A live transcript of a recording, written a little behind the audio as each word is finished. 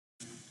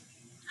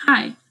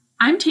Hi,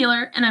 I'm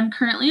Taylor, and I'm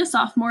currently a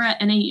sophomore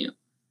at NAU.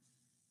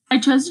 I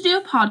chose to do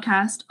a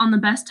podcast on the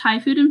best Thai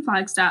food in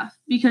Flagstaff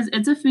because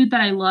it's a food that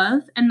I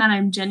love and that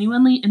I'm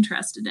genuinely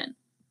interested in.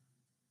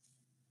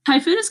 Thai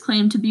food is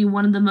claimed to be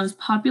one of the most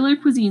popular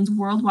cuisines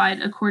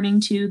worldwide according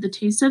to the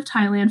Taste of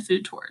Thailand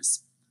food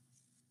tours.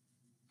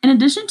 In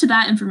addition to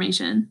that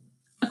information,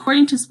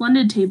 according to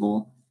Splendid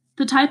Table,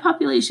 the Thai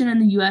population in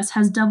the US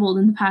has doubled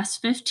in the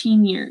past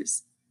 15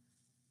 years.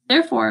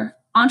 Therefore,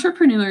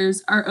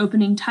 entrepreneurs are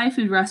opening Thai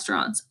food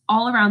restaurants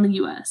all around the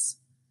US.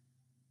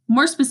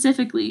 More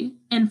specifically,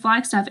 in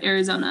Flagstaff,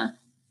 Arizona,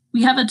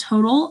 we have a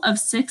total of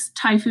 6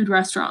 Thai food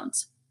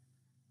restaurants.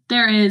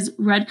 There is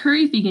Red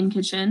Curry Vegan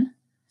Kitchen,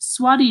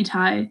 Swati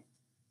Thai,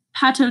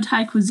 Pato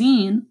Thai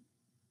Cuisine,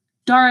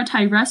 Dara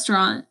Thai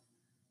Restaurant,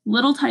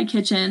 Little Thai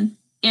Kitchen,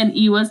 and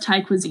Iwa's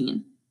Thai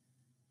Cuisine.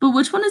 But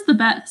which one is the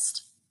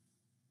best?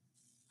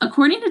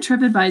 According to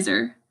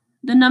TripAdvisor,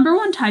 the number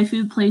one Thai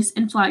food place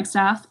in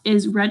Flagstaff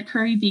is Red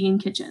Curry Vegan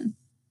Kitchen.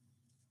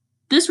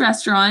 This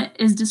restaurant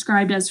is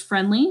described as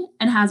friendly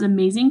and has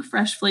amazing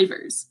fresh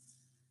flavors.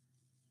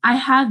 I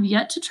have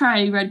yet to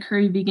try Red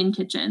Curry Vegan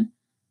Kitchen,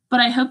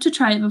 but I hope to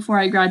try it before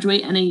I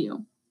graduate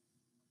NAU.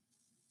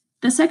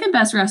 The second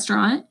best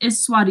restaurant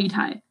is Swati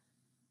Thai,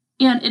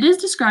 and it is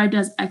described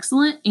as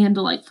excellent and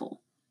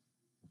delightful.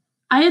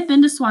 I have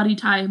been to Swati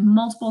Thai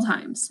multiple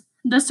times.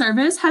 The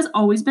service has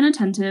always been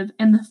attentive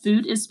and the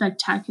food is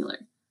spectacular.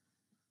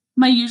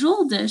 My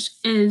usual dish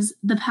is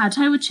the pad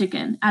thai with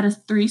chicken at a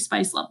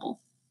 3-spice level.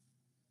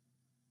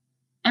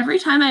 Every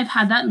time I've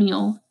had that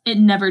meal, it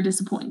never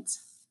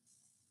disappoints.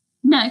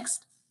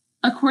 Next,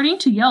 according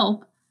to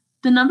Yelp,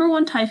 the number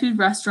one Thai food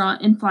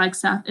restaurant in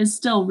Flagstaff is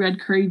still Red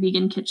Curry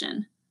Vegan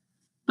Kitchen,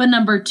 but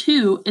number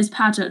 2 is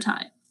Pato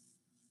Thai.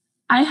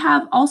 I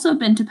have also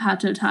been to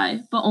Pato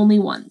Thai, but only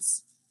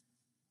once.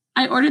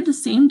 I ordered the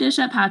same dish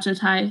at Pato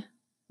Thai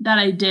that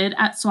I did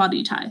at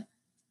Swati Thai.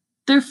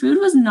 Their food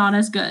was not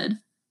as good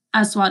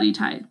as Swati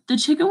Thai. The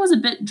chicken was a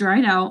bit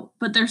dried out,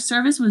 but their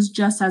service was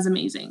just as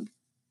amazing.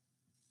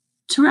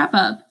 To wrap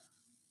up,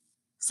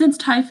 since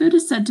Thai food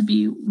is said to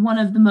be one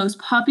of the most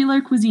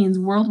popular cuisines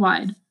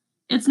worldwide,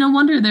 it's no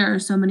wonder there are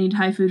so many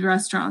Thai food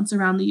restaurants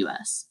around the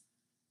US.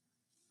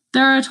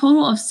 There are a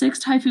total of 6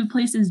 Thai food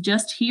places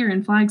just here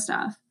in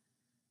Flagstaff.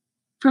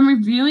 From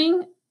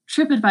reviewing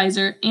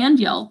TripAdvisor and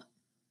Yelp,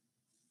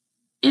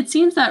 it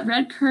seems that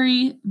Red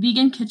Curry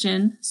Vegan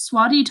Kitchen,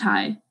 Swati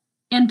Thai,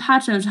 and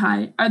Pato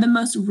Thai are the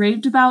most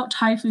raved about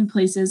Thai food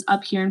places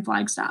up here in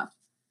Flagstaff.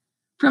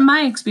 From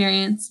my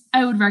experience,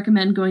 I would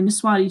recommend going to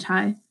Swati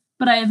Thai,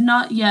 but I have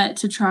not yet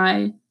to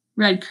try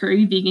Red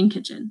Curry Vegan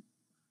Kitchen.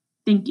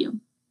 Thank you.